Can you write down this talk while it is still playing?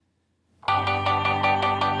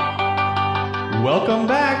Welcome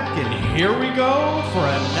back, and here we go for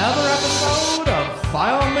another episode of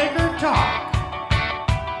FileMaker Talk.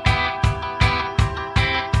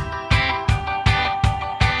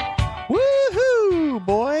 Woohoo,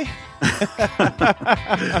 boy!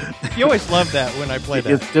 You always love that when I play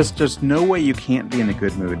that. It's just no way you can't be in a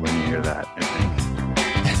good mood when you hear that, I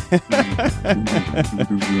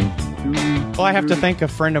Well, I have to thank a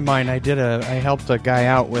friend of mine. I helped a guy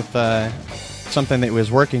out with something that he was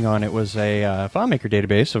working on. It was a FileMaker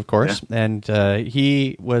database, of course, and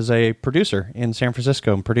he was a producer in San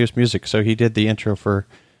Francisco and produced music. So he did the intro for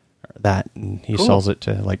that, and he sells it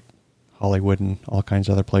to like Hollywood and all kinds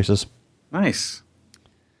of other places. Nice.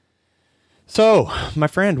 So, my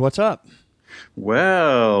friend, what's up?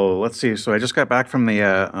 Well, let's see. So I just got back from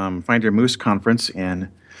the Find Your Moose conference in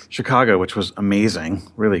Chicago, which was amazing,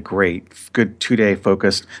 really great, good 2-day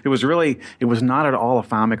focused. It was not at all a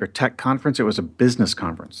FileMaker tech conference. It was a business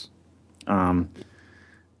conference. And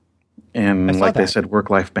like they said,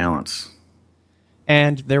 work-life balance.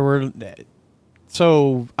 And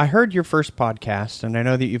so I heard your first podcast, and I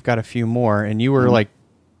know that you've got a few more, and you were like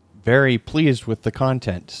very pleased with the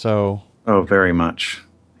content. So. Oh, very much.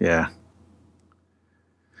 Yeah.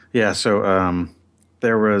 Yeah. So,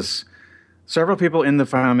 there was several people in the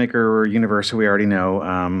FileMaker universe who we already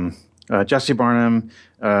know. Jesse Barnum,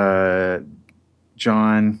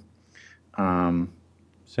 John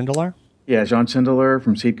Sindelar? Yeah, John Sindelar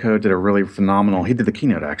from Seed Code did a really phenomenal. He did the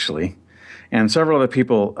keynote actually, and several other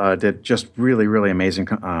people did just really, really amazing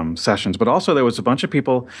sessions. But also there was a bunch of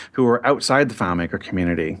people who were outside the FileMaker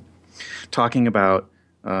community talking about.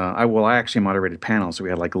 I actually moderated panels. So we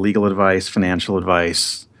had like legal advice, financial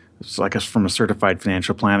advice. It's like from a certified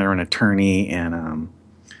financial planner, an attorney, and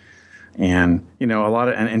you know, a lot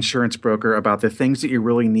of an insurance broker about the things that you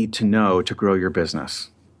really need to know to grow your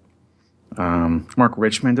business. Mark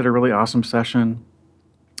Richmond did a really awesome session.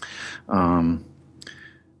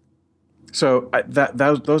 So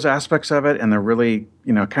those aspects of it, and they're really,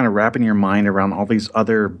 you know, kind of wrapping your mind around all these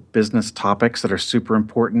other business topics that are super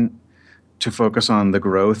important to focus on the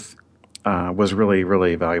growth. Was really,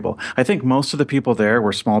 really valuable. I think most of the people there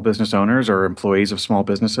were small business owners or employees of small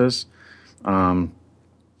businesses, and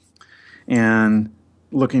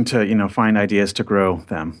looking to, you know, find ideas to grow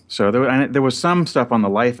them. So there was some stuff on the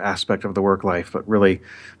life aspect of the work life, but really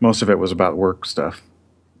most of it was about work stuff.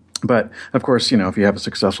 But of course, you know, if you have a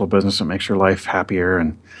successful business, it makes your life happier.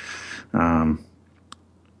 And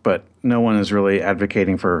but no one is really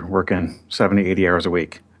advocating for working 70, 80 hours a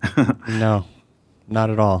week. No,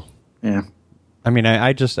 not at all. Yeah. I mean,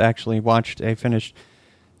 I just actually finished,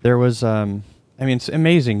 there was, I mean, it's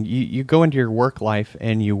amazing. You go into your work life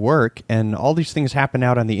and you work, and all these things happen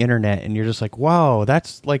out on the internet, and you're just like, wow,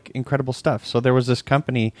 that's like incredible stuff. So there was this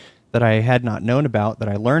company that I had not known about, that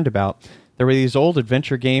I learned about. There were these old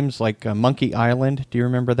adventure games like Monkey Island. Do you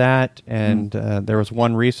remember that? And there was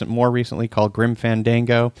one more recently called Grim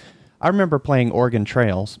Fandango. I remember playing Oregon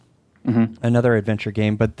Trails. Mm-hmm. Another adventure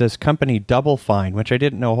game, but this company Double Fine, which I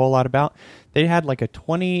didn't know a whole lot about, they had like a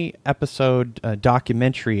 20-episode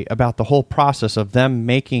documentary about the whole process of them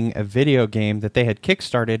making a video game that they had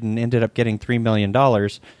kickstarted and ended up getting $3 million.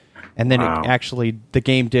 And then the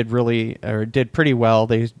game did pretty well.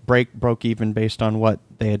 They broke even based on what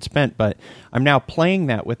they had spent. But I'm now playing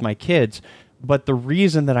that with my kids. But the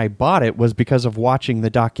reason that I bought it was because of watching the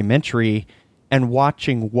documentary and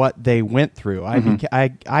watching what they went through.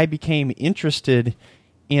 I became interested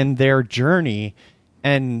in their journey,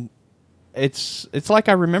 and it's like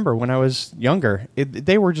I remember when I was younger.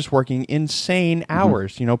 They were just working insane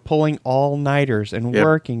hours, you know, pulling all-nighters and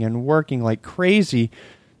working like crazy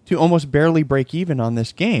to almost barely break even on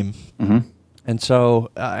this game. Mm-hmm. And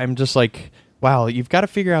so I'm just like, wow, you've got to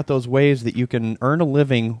figure out those ways that you can earn a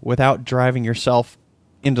living without driving yourself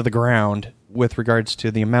into the ground with regards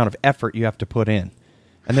to the amount of effort you have to put in.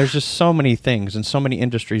 And there's just so many things and so many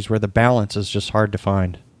industries where the balance is just hard to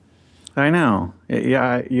find. I know.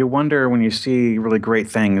 Yeah, you wonder when you see really great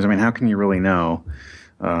things. I mean, how can you really know,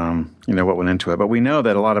 you know, what went into it? But we know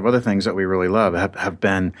that a lot of other things that we really love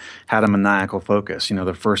had a maniacal focus. You know,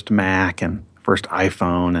 the first Mac and first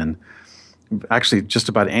iPhone, and actually just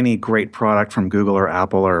about any great product from Google or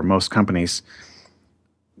Apple or most companies.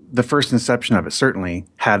 The first inception of it certainly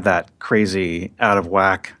had that crazy out of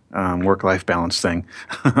whack work-life balance thing,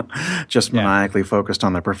 just maniacally focused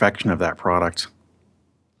on the perfection of that product.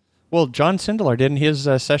 Well, John Sindelar, didn't his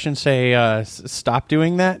session say stop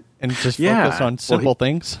doing that and just focus on simple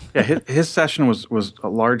things? Yeah, his session was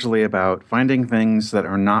largely about finding things that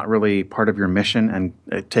are not really part of your mission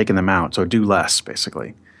and taking them out. So do less,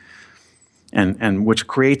 basically, and which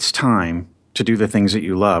creates time to do the things that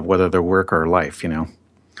you love, whether they're work or life, you know.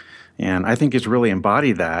 And I think he's really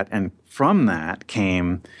embodied that. And from that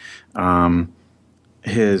came the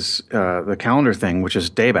calendar thing, which is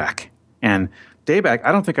Dayback. And Dayback,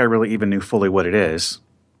 I don't think I really even knew fully what it is,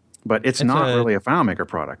 but it's not really a FileMaker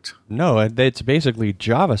product. No, it's basically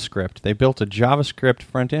JavaScript. They built a JavaScript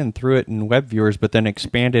front end, threw it in web viewers, but then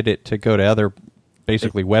expanded it to go to other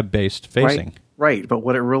basically web-based facing. Right. But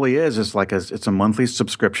what it really is like it's a monthly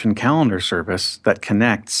subscription calendar service that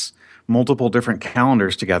connects multiple different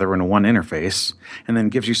calendars together in one interface and then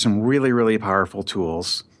gives you some really, really powerful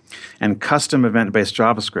tools and custom event-based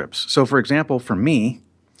JavaScripts. So, for example, for me,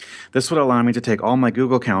 this would allow me to take all my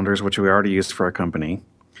Google calendars, which we already used for our company,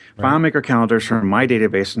 FileMaker calendars from my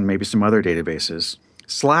database and maybe some other databases,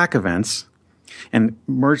 Slack events, and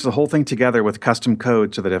merge the whole thing together with custom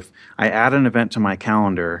code so that if I add an event to my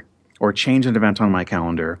calendar or change an event on my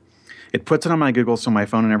calendar, it puts it on my Google so my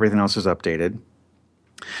phone and everything else is updated,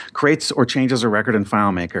 creates or changes a record in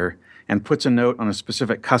FileMaker, and puts a note on a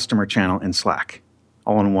specific customer channel in Slack,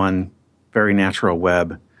 all in one very natural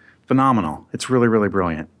web. Phenomenal. It's really, really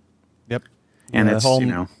brilliant. Yep. And the it's, whole you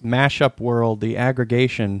know, mashup world, the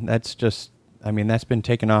aggregation, that's just, I mean, that's been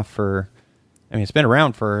taken off for, I mean, it's been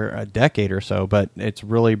around for a decade or so, but it's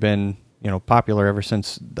really been, you know, popular ever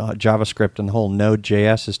since JavaScript and the whole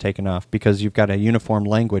Node.js has taken off because you've got a uniform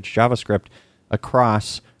language, JavaScript,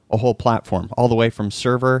 across a whole platform, all the way from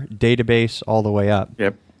server, database, all the way up.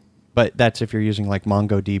 Yep. But that's if you're using like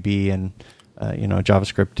MongoDB and, you know,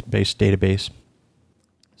 JavaScript-based database.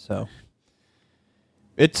 So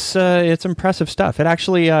it's impressive stuff. It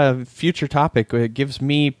actually, future topic, it gives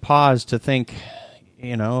me pause to think,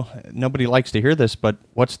 you know, nobody likes to hear this, but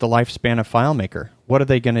what's the lifespan of FileMaker? What are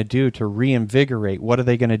they going to do to reinvigorate? What are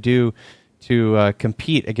they going to do to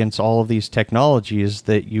compete against all of these technologies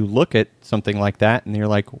that you look at something like that and you're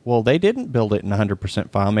like, well, they didn't build it in 100%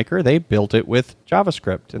 FileMaker. They built it with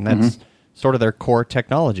JavaScript, and that's sort of their core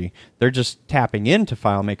technology. They're just tapping into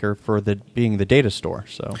FileMaker for being the data store.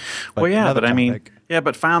 So, but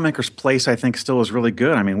FileMaker's place, I think, still is really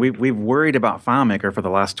good. I mean, we've worried about FileMaker for the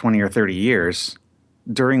last 20 or 30 years,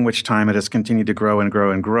 during which time it has continued to grow and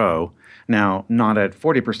grow and grow. Now, not at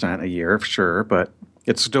 40% a year, sure, but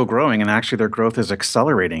it's still growing, and actually their growth is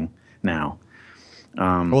accelerating now.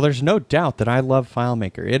 Well, there's no doubt that I love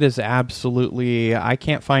FileMaker. It is absolutely, I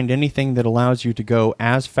can't find anything that allows you to go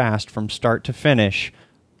as fast from start to finish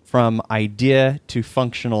from idea to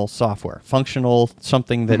functional software. Functional,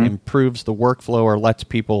 something that improves the workflow or lets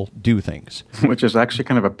people do things. Which is actually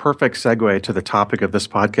kind of a perfect segue to the topic of this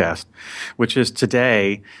podcast, which is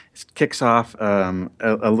today kicks off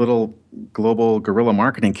a little global guerrilla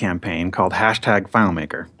marketing campaign called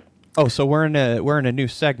 #FileMaker. Oh, so we're in a new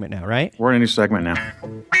segment now, right? We're in a new segment now.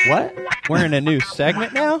 What? We're in a new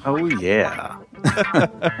segment now? Oh, yeah.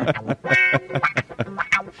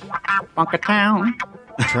 Bunkertown.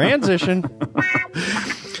 Transition.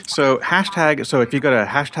 So if you go to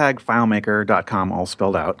 #FileMaker.com, all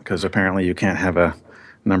spelled out, because apparently you can't have a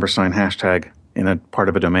number sign hashtag in a part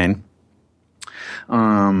of a domain,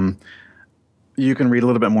 you can read a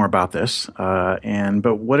little bit more about this.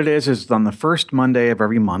 But what it is on the first Monday of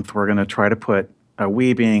every month, we're going to try to put,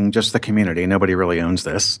 we being just the community, nobody really owns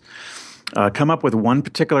this, come up with one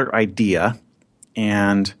particular idea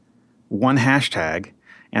and one hashtag,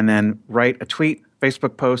 and then write a tweet,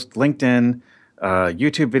 Facebook post, LinkedIn,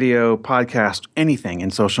 YouTube video, podcast, anything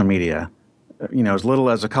in social media, you know, as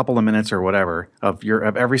little as a couple of minutes or whatever of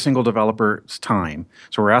every single developer's time.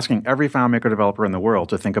 So we're asking every FileMaker developer in the world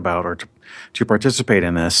to think about or to participate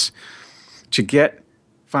in this, to get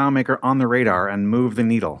FileMaker on the radar and move the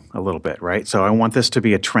needle a little bit, right? So I want this to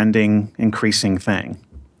be a trending, increasing thing.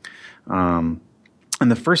 And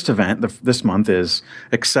the first event this month is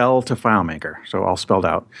Excel to FileMaker, so all spelled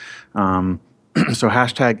out. So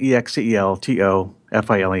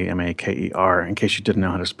 #EXCELTOFILEMAKER, in case you didn't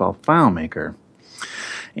know how to spell FileMaker.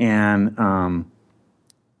 And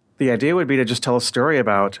the idea would be to just tell a story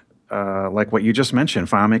about, like what you just mentioned,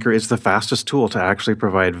 FileMaker is the fastest tool to actually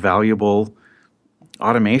provide valuable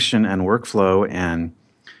automation and workflow, and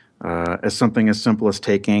as something as simple as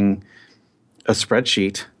taking a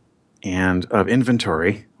spreadsheet and of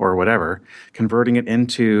inventory or whatever, converting it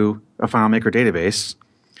into a FileMaker database,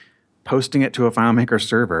 posting it to a FileMaker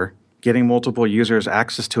server, getting multiple users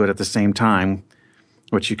access to it at the same time,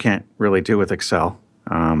 which you can't really do with Excel,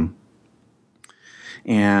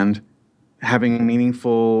 and having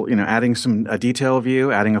meaningful, you know, adding a detail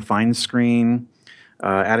view, adding a find screen,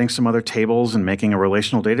 adding some other tables and making a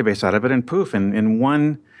relational database out of it, and poof, in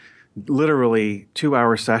one literally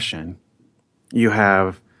 2-hour session, you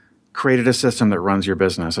have created a system that runs your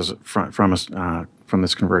business from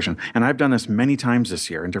this conversion. And I've done this many times this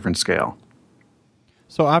year in different scale.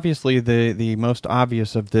 So obviously the most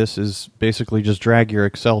obvious of this is basically just drag your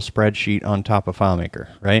Excel spreadsheet on top of FileMaker,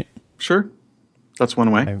 right? Sure. That's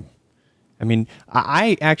one way. I mean,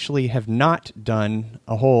 I actually have not done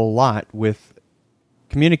a whole lot with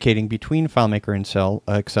communicating between FileMaker and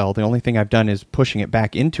Excel. The only thing I've done is pushing it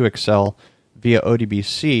back into Excel via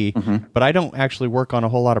ODBC, but I don't actually work on a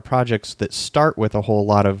whole lot of projects that start with a whole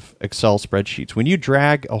lot of Excel spreadsheets. When you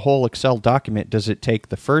drag a whole Excel document, does it take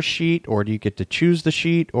the first sheet, or do you get to choose the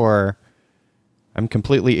sheet, or... I'm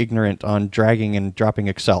completely ignorant on dragging and dropping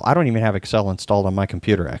Excel. I don't even have Excel installed on my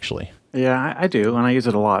computer, actually. Yeah, I do, and I use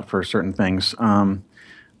it a lot for certain things.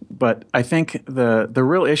 But I think the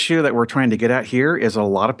real issue that we're trying to get at here is a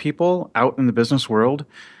lot of people out in the business world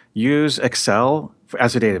use Excel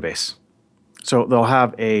as a database. So they'll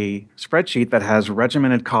have a spreadsheet that has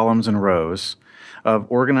regimented columns and rows of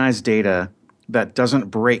organized data that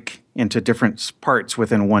doesn't break into different parts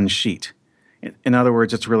within one sheet. In other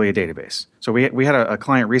words, it's really a database. So we had a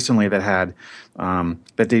client recently that had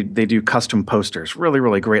that they do custom posters. Really,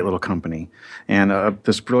 really great little company. And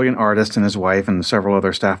this brilliant artist and his wife and several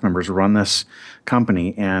other staff members run this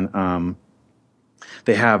company. And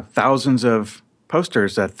they have thousands of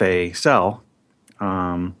posters that they sell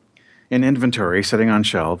in inventory, sitting on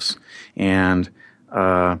shelves. And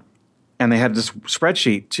they had this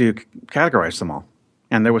spreadsheet to categorize them all.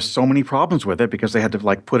 And there was so many problems with it because they had to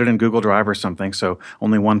put it in Google Drive or something, so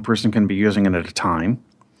only one person can be using it at a time.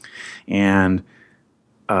 And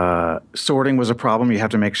sorting was a problem. You have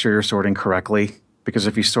to make sure you're sorting correctly, because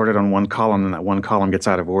if you sort it on one column, then that one column gets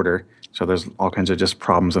out of order. So there's all kinds of just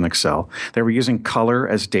problems in Excel. They were using color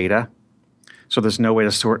as data, so there's no way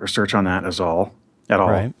to sort or search on that at all.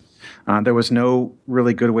 Right. There was no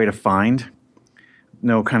really good way to find,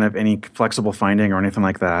 no kind of any flexible finding or anything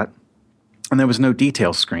like that. And there was no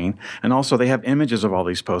detail screen. And also they have images of all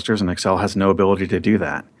these posters, and Excel has no ability to do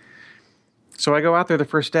that. So I go out there the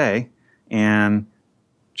first day and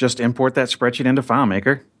just import that spreadsheet into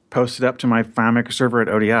FileMaker, post it up to my FileMaker server at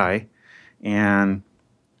ODI, and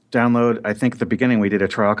download. I think at the beginning we did a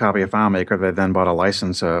trial copy of FileMaker that then bought a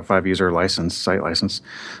license, a 5-user license, site license,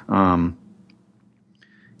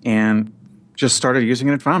 and just started using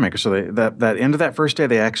it in FileMaker. So that end of that first day,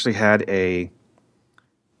 they actually had a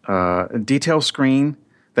detail screen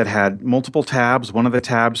that had multiple tabs. One of the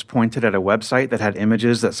tabs pointed at a website that had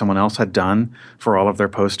images that someone else had done for all of their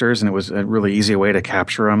posters, and it was a really easy way to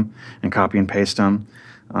capture them and copy and paste them.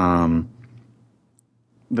 The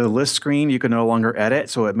list screen you could no longer edit,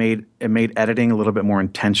 so it made editing a little bit more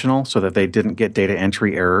intentional so that they didn't get data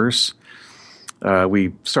entry errors.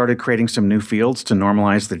 We started creating some new fields to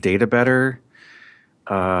normalize the data better.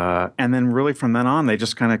 And then really from then on, they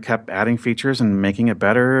just kind of kept adding features and making it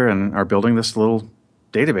better, and are building this little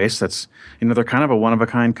database that's, they're kind of a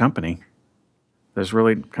one-of-a-kind company. There's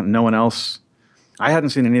really no one else. I hadn't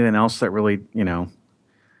seen anything else that really,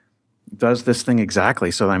 does this thing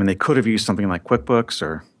exactly. So, they could have used something like QuickBooks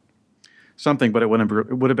or something, but it would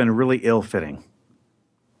have been really ill-fitting.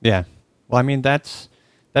 Yeah. Well, that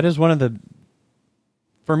is one of the,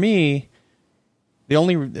 for me, the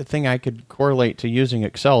only thing I could correlate to using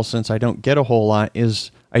Excel, since I don't get a whole lot,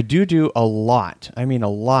 is I do a lot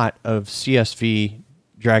of CSV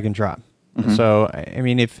drag and drop. Mm-hmm. So,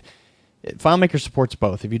 if FileMaker supports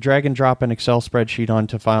both. If you drag and drop an Excel spreadsheet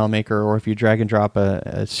onto FileMaker, or if you drag and drop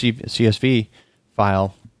a CSV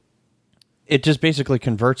file, it just basically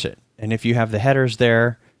converts it. And if you have the headers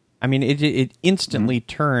there, it instantly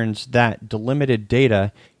turns that delimited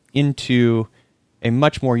data into a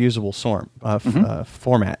much more usable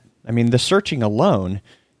format. The searching alone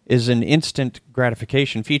is an instant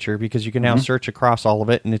gratification feature, because you can now search across all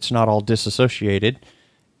of it, and it's not all disassociated.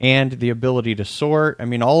 And the ability to sort,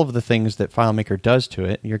 all of the things that FileMaker does to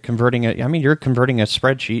it, you're converting a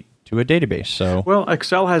spreadsheet to a database. So, well,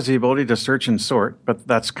 Excel has the ability to search and sort, but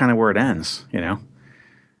that's kind of where it ends.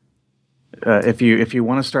 If you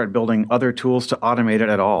want to start building other tools to automate it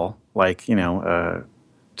at all,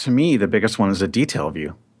 to me, the biggest one is a detail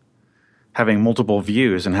view. Having multiple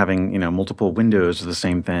views and having multiple windows of the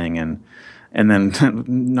same thing, and then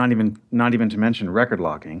not even to mention record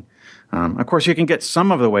locking. Of course, you can get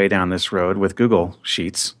some of the way down this road with Google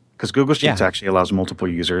Sheets, because Google Sheets actually allows multiple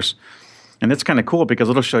users. And it's kind of cool because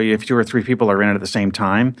it'll show you if 2 or 3 people are in it at the same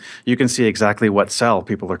time, you can see exactly what cell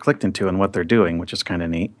people are clicked into and what they're doing, which is kind of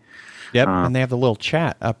neat. Yep, and they have the little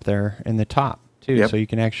chat up there in the top, too, so you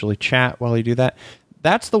can actually chat while you do that.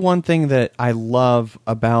 That's the one thing that I love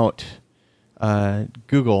about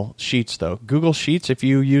Google Sheets, though. Google Sheets, if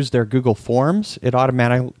you use their Google Forms, it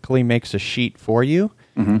automatically makes a sheet for you.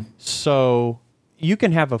 So you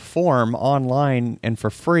can have a form online and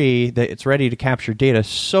for free that it's ready to capture data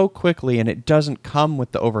so quickly, and it doesn't come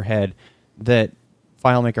with the overhead that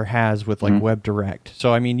FileMaker has with like WebDirect.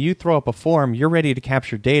 So, I mean, you throw up a form, you're ready to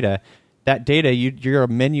capture data. That data, you're a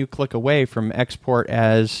menu click away from export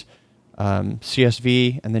as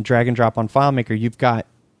CSV and then drag and drop on FileMaker. You've got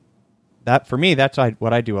that. For me, that's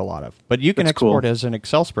what I do a lot of. But you can export as an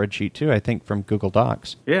Excel spreadsheet too, I think, from Google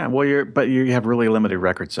Docs. Yeah, well, you have really limited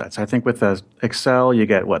record sets. I think with Excel, you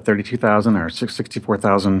get, 32,000 or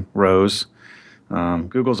 64,000 rows.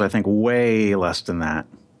 Google's, I think, way less than that.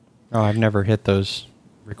 Oh, I've never hit those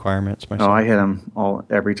requirements myself. Oh, I hit them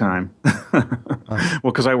every time. Well,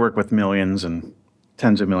 because I work with millions and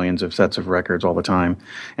tens of millions of sets of records all the time.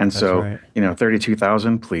 And so,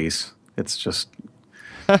 32,000, please. It's just...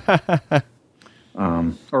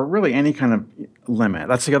 or really any kind of limit.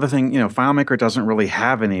 That's the other thing. FileMaker doesn't really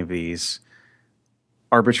have any of these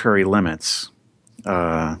arbitrary limits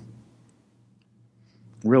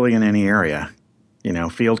really in any area.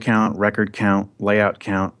 Field count, record count, layout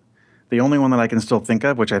count. The only one that I can still think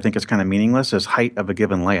of, which I think is kind of meaningless, is height of a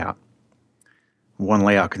given layout. One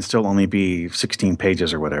layout can still only be 16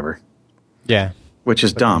 pages or whatever. Yeah. Which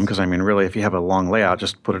is dumb, because, really, if you have a long layout,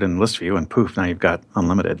 just put it in list view and poof, now you've got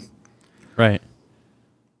unlimited. Right.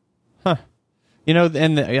 Huh.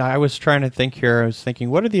 And I was trying to think here. I was thinking,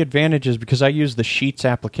 what are the advantages? Because I use the Sheets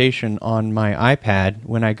application on my iPad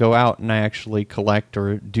when I go out and I actually collect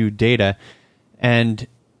or do data. And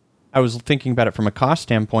I was thinking about it from a cost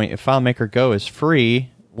standpoint. If FileMaker Go is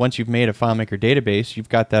free, once you've made a FileMaker database, you've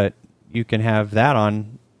got that. You can have that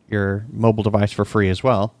on your mobile device for free as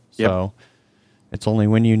well. Yep. So it's only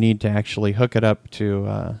when you need to actually hook it up to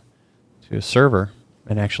a server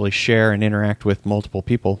and actually share and interact with multiple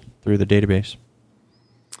people through the database.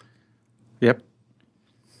 Yep.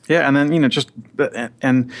 Yeah, and then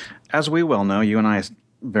and as we well know, you and I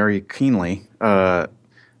very keenly,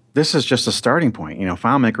 this is just a starting point.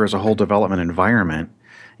 FileMaker is a whole development environment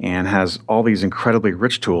and has all these incredibly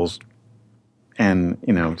rich tools. And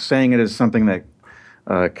saying it is something that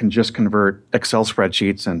can just convert Excel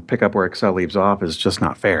spreadsheets and pick up where Excel leaves off is just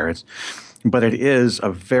not fair. But it is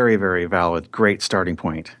a very, very valid, great starting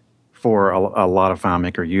point for a lot of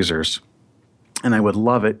FileMaker users. And I would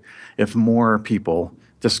love it if more people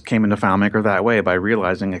just came into FileMaker that way by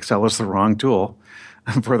realizing Excel is the wrong tool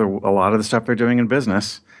for a lot of the stuff they're doing in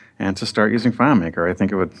business, and to start using FileMaker. I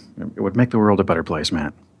think it would make the world a better place,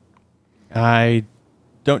 Matt. I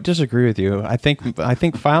don't disagree with you. I think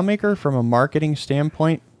FileMaker, from a marketing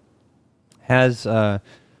standpoint, has a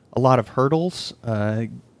lot of hurdles.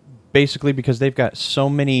 Basically, because they've got so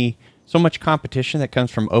much competition that comes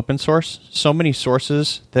from open source, so many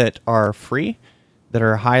sources that are free, that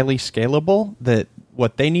are highly scalable. That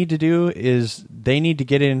what they need to do is they need to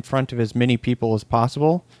get it in front of as many people as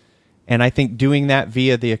possible. And I think doing that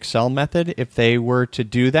via the Excel method, if they were to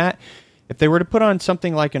do that, if they were to put on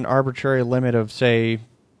something like an arbitrary limit of, say,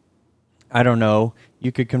 I don't know,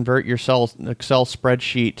 you could convert your Excel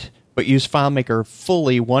spreadsheet, but use FileMaker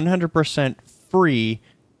fully 100% free,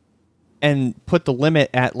 and put the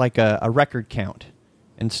limit at like a record count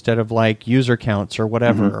instead of like user counts or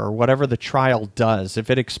whatever the trial does.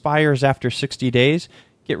 If it expires after 60 days,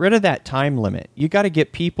 get rid of that time limit. You got to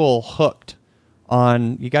get people hooked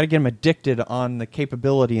on, you got to get them addicted on the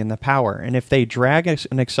capability and the power. And if they drag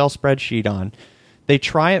an Excel spreadsheet on, they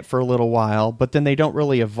try it for a little while, but then they don't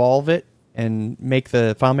really evolve it and make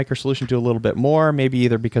the FileMaker solution do a little bit more, maybe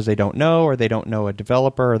either because they don't know, or they don't know a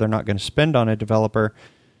developer, or they're not going to spend on a developer.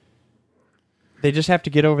 They just have to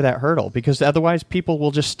get over that hurdle, because otherwise people will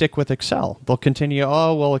just stick with Excel. They'll continue,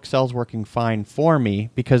 Excel's working fine for me,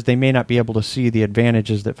 because they may not be able to see the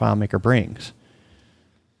advantages that FileMaker brings.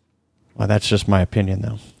 Well, that's just my opinion,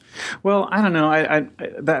 though. Well, I don't know. I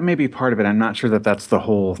that may be part of it. I'm not sure that that's the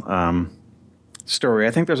whole story.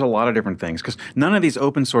 I think there's a lot of different things, because none of these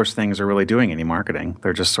open source things are really doing any marketing.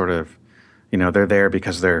 They're just sort of, they're there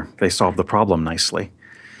because they solve the problem nicely.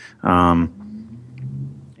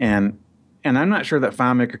 And I'm not sure that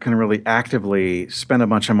FileMaker can really actively spend a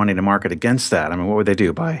bunch of money to market against that. I mean, what would they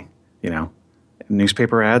do? Buy,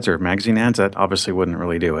 newspaper ads or magazine ads? That obviously wouldn't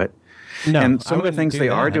really do it. No, and some of the things they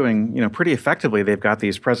are doing, pretty effectively, they've got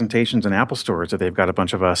these presentations in Apple stores that they've got a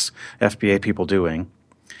bunch of us FBA people doing.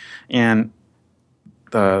 And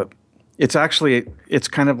it's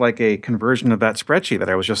kind of like a conversion of that spreadsheet that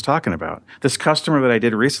I was just talking about. This customer that I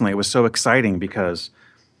did recently, it was so exciting because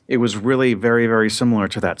it was really very, very similar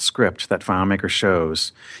to that script that FileMaker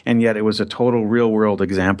shows, and yet it was a total real-world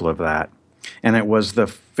example of that. And it was the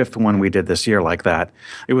fifth one we did this year like that.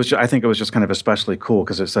 I think it was just kind of especially cool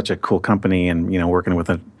because it's such a cool company, and working with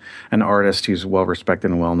an artist who's well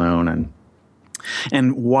respected and well known,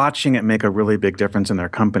 and watching it make a really big difference in their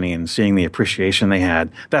company and seeing the appreciation they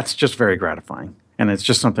had. That's just very gratifying, and it's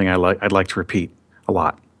just something I'd like to repeat a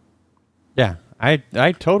lot. Yeah,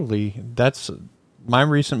 I totally. That's my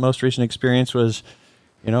most recent experience was,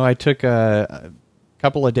 I took a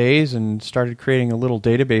couple of days and started creating a little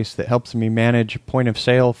database that helps me manage point of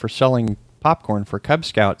sale for selling popcorn for Cub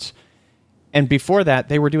Scouts. And before that,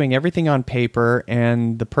 they were doing everything on paper,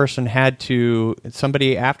 and the person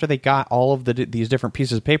somebody, after they got all of these different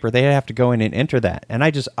pieces of paper, they'd have to go in and enter that. And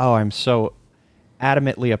I'm so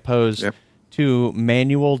adamantly opposed to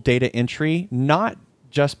manual data entry, not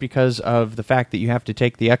just because of the fact that you have to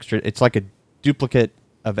take the extra, it's like a duplicate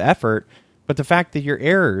of effort, but the fact that your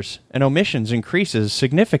errors and omissions increases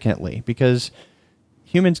significantly because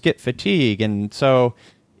humans get fatigue. And so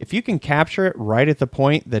if you can capture it right at the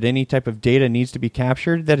point that any type of data needs to be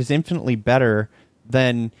captured, that is infinitely better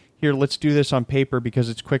than, here, let's do this on paper because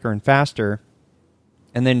it's quicker and faster,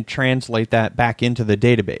 and then translate that back into the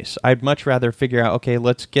database. I'd much rather figure out, okay,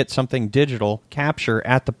 let's get something digital, capture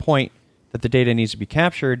at the point that the data needs to be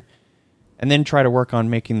captured, and then try to work on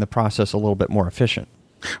making the process a little bit more efficient.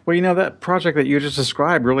 Well, that project that you just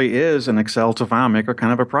described really is an Excel to FileMaker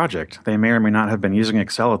kind of a project. They may or may not have been using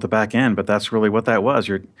Excel at the back end, but that's really what that was.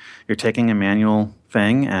 You're taking a manual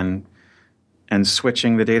thing and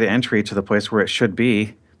switching the data entry to the place where it should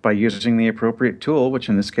be by using the appropriate tool, which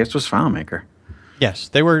in this case was FileMaker. Yes,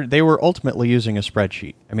 they were ultimately using a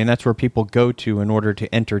spreadsheet. I mean, that's where people go to in order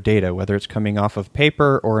to enter data, whether it's coming off of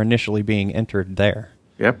paper or initially being entered there.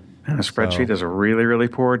 Yep, and a spreadsheet is a really, really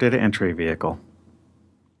poor data entry vehicle.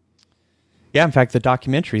 Yeah, in fact, the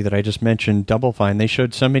documentary that I just mentioned, Double Fine, they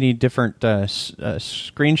showed so many different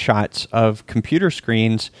screenshots of computer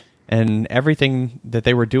screens and everything that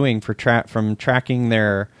they were doing from tracking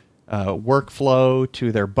their workflow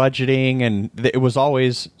to their budgeting, and it was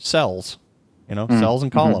always cells, cells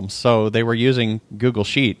and columns. So they were using Google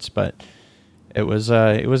Sheets, but it was in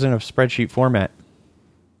a spreadsheet format.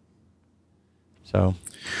 So,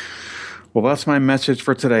 well, that's my message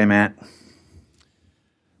for today, Matt.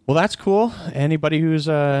 Well, that's cool. Anybody who's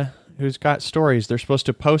got stories, they're supposed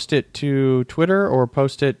to post it to Twitter or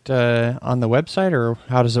post it on the website, or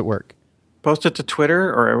how does it work? Post it to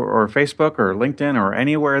Twitter or Facebook or LinkedIn or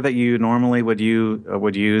anywhere that you normally would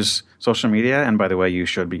use social media. And by the way, you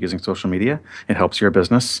should be using social media. It helps your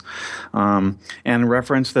business. And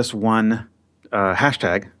reference this one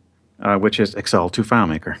hashtag, which is Excel to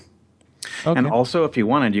FileMaker. Okay. And also, if you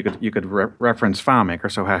wanted, you could reference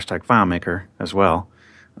FileMaker, so hashtag FileMaker as well.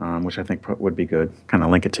 Which I think would be good. Kind of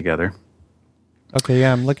link it together. Okay,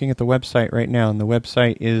 yeah, I'm looking at the website right now, and the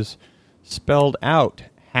website is spelled out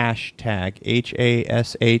hashtag HASHTAG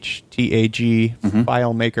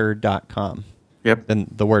filemaker.com. Yep. Then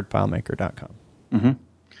the word filemaker.com. Mm-hmm.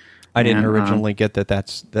 I didn't originally get that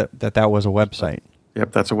was a website.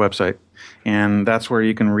 Yep, that's a website, and that's where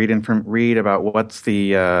you can read about what's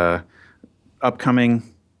the upcoming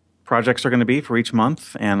projects are going to be for each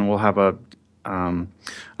month, and we'll have a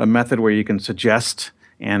method where you can suggest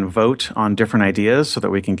and vote on different ideas so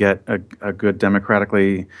that we can get a good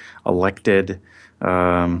democratically elected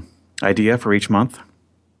idea for each month.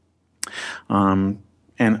 And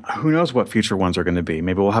who knows what future ones are going to be.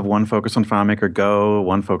 Maybe we'll have one focused on FileMaker Go,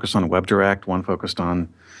 one focused on WebDirect, one focused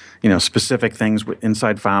on specific things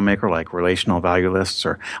inside FileMaker like relational value lists,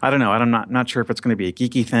 or I don't know. I'm not sure if it's going to be a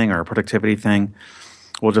geeky thing or a productivity thing.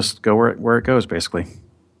 We'll just go where it goes, basically.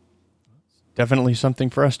 Definitely something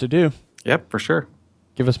for us to do. Yep, for sure.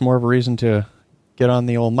 Give us more of a reason to get on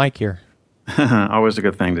the old mic here. Always a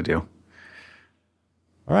good thing to do.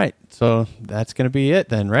 All right, so that's going to be it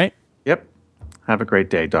then, right? Yep. Have a great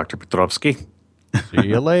day, Dr. Petrovsky. See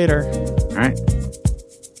you later. All right.